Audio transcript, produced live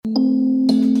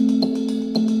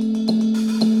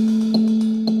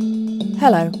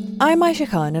Hello, I'm Aisha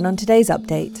Khan, and on today's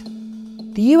update,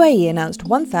 the UAE announced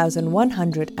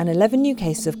 1,111 new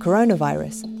cases of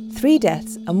coronavirus, 3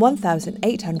 deaths and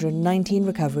 1,819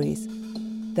 recoveries.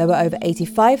 There were over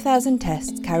 85,000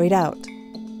 tests carried out.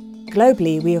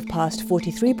 Globally, we have passed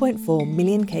 43.4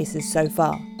 million cases so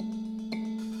far.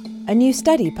 A new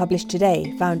study published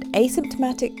today found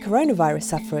asymptomatic coronavirus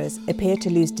sufferers appear to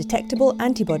lose detectable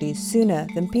antibodies sooner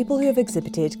than people who have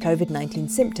exhibited COVID-19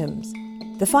 symptoms.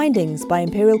 The findings by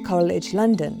Imperial College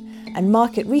London and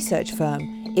market research firm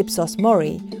Ipsos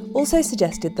Mori also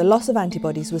suggested the loss of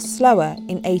antibodies was slower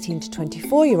in 18 to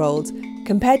 24-year-olds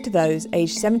compared to those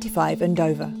aged 75 and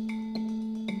over.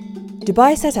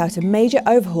 Dubai set out a major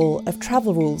overhaul of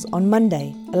travel rules on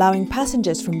Monday, allowing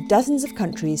passengers from dozens of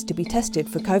countries to be tested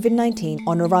for COVID-19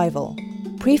 on arrival.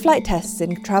 Pre-flight tests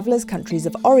in travellers' countries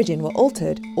of origin were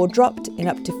altered or dropped in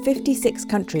up to 56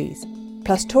 countries,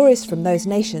 plus tourists from those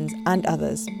nations and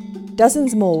others.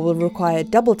 Dozens more will require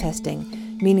double testing,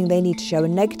 meaning they need to show a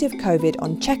negative COVID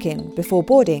on check-in before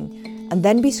boarding and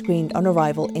then be screened on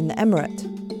arrival in the Emirate.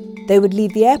 They would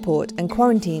leave the airport and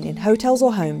quarantine in hotels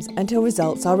or homes until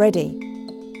results are ready.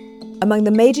 Among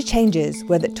the major changes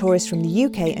were that tourists from the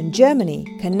UK and Germany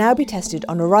can now be tested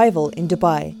on arrival in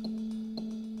Dubai.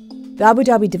 The Abu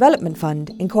Dhabi Development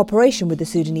Fund, in cooperation with the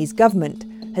Sudanese government,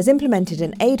 has implemented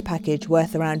an aid package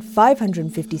worth around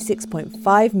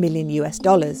 $556.5 million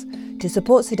to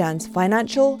support Sudan's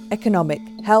financial, economic,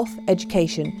 health,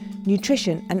 education,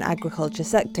 nutrition and agriculture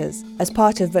sectors as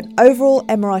part of an overall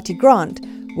Emirati grant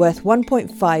worth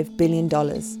 $1.5 billion.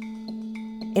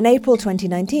 In April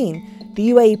 2019, the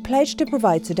UAE pledged to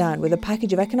provide Sudan with a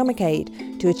package of economic aid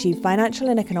to achieve financial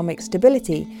and economic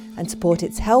stability and support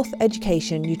its health,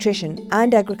 education, nutrition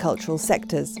and agricultural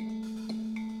sectors.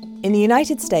 In the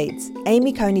United States,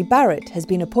 Amy Coney Barrett has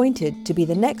been appointed to be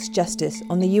the next justice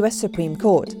on the US Supreme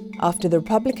Court after the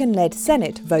Republican-led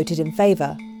Senate voted in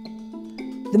favour.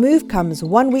 The move comes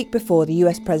 1 week before the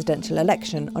US presidential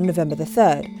election on November the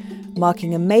 3rd,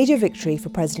 marking a major victory for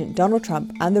President Donald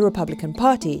Trump and the Republican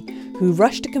Party, who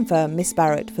rushed to confirm Ms.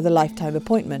 Barrett for the lifetime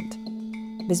appointment.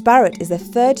 Ms. Barrett is the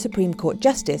third Supreme Court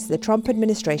justice the Trump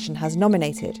administration has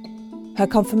nominated. Her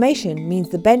confirmation means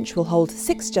the bench will hold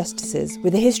 6 justices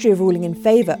with a history of ruling in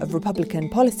favour of Republican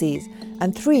policies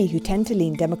and 3 who tend to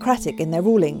lean Democratic in their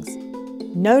rulings.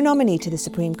 No nominee to the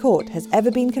Supreme Court has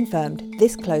ever been confirmed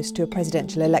this close to a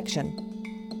presidential election.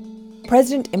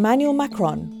 President Emmanuel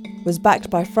Macron was backed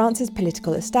by France's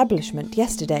political establishment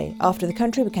yesterday after the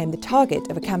country became the target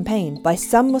of a campaign by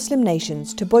some Muslim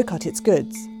nations to boycott its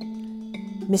goods.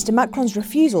 Mr. Macron's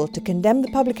refusal to condemn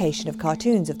the publication of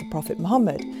cartoons of the Prophet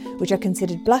Muhammad, which are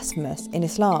considered blasphemous in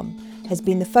Islam, has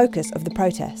been the focus of the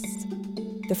protests.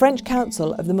 The French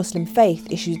Council of the Muslim Faith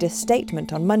issued a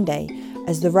statement on Monday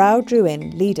as the row drew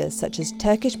in leaders such as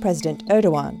Turkish President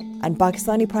Erdogan and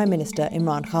Pakistani Prime Minister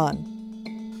Imran Khan.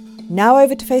 Now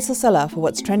over to Faisal Salah for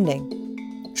what's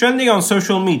trending. Trending on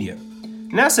social media.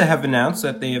 NASA have announced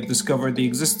that they have discovered the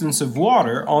existence of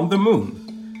water on the moon.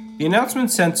 The announcement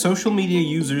sent social media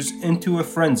users into a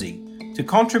frenzy to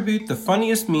contribute the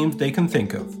funniest memes they can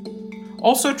think of.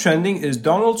 Also trending is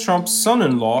Donald Trump's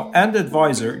son-in-law and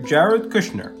advisor, Jared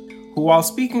Kushner, who while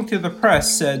speaking to the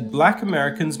press said Black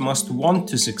Americans must want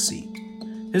to succeed.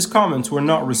 His comments were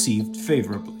not received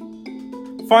favorably.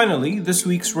 Finally, this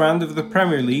week's round of the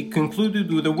Premier League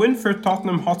concluded with a win for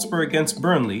Tottenham Hotspur against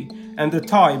Burnley and a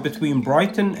tie between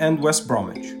Brighton and West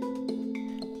Bromwich.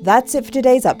 That's it for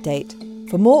today's update.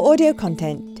 For more audio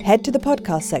content, head to the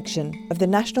podcast section of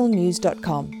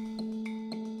thenationalnews.com.